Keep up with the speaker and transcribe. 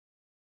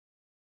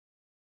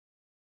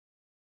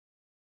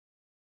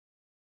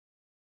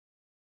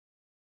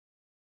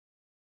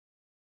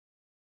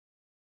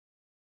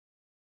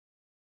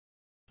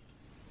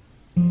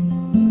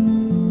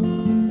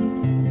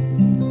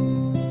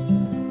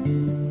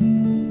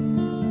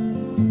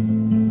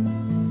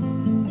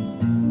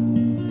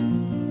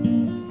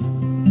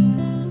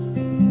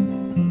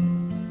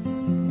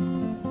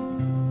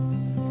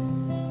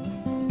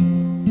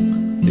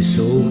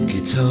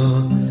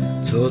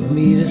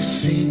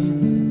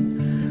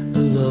sing a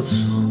love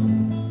song.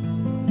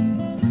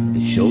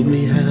 It showed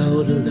me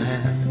how to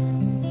laugh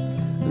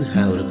and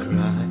how to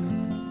cry.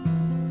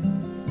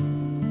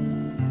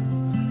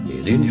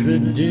 It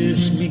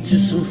introduced me to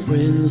some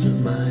friends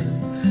of mine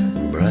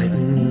and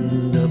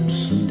brightened up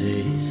some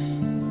days.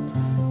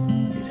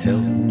 It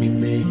helped me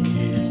make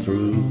it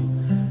through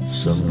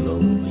some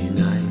lonely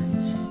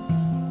nights.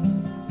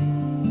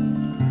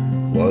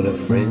 What a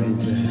friend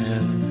to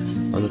have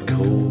on a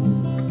cold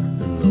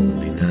and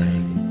lonely night.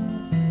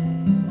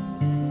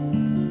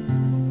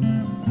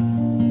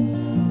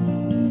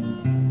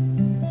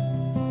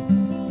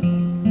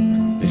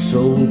 This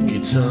old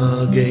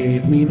guitar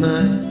gave me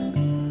my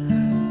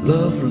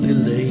lovely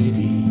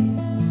lady.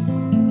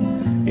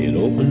 It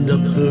opened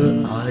up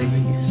her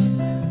eyes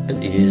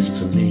and ears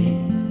to me.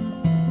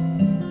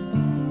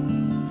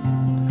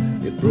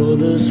 It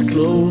brought us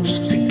close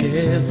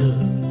together,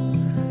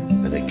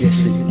 and I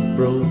guess it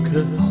broke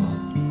her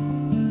heart.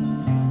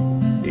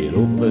 It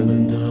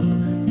opened up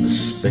the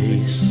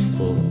space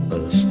for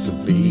us to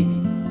be.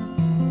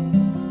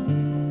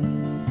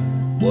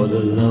 What a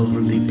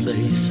lovely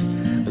place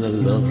and a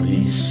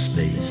lovely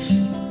space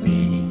to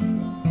be.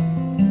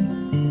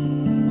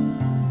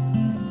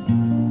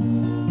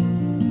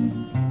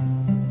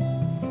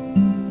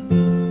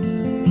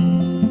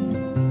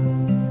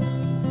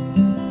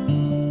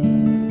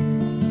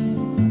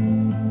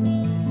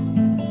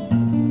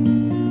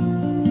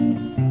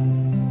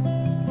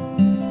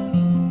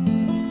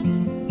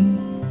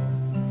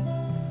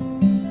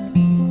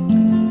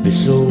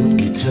 This old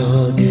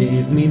guitar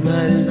gave me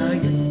my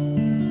life,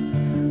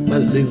 my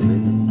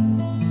living,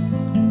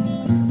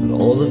 and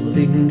all the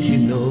things you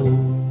know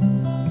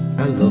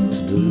I love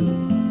to do.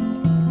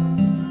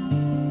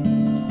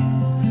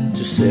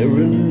 To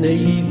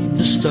serenade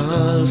the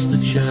stars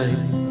that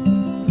shine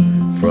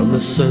from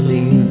a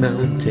sunny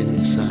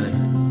mountainside,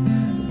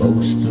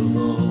 most of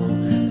all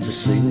to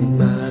sing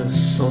my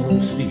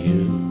songs for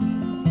you.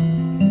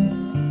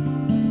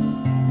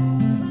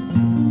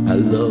 I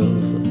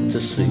love to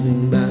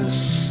sing my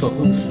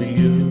songs for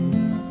you.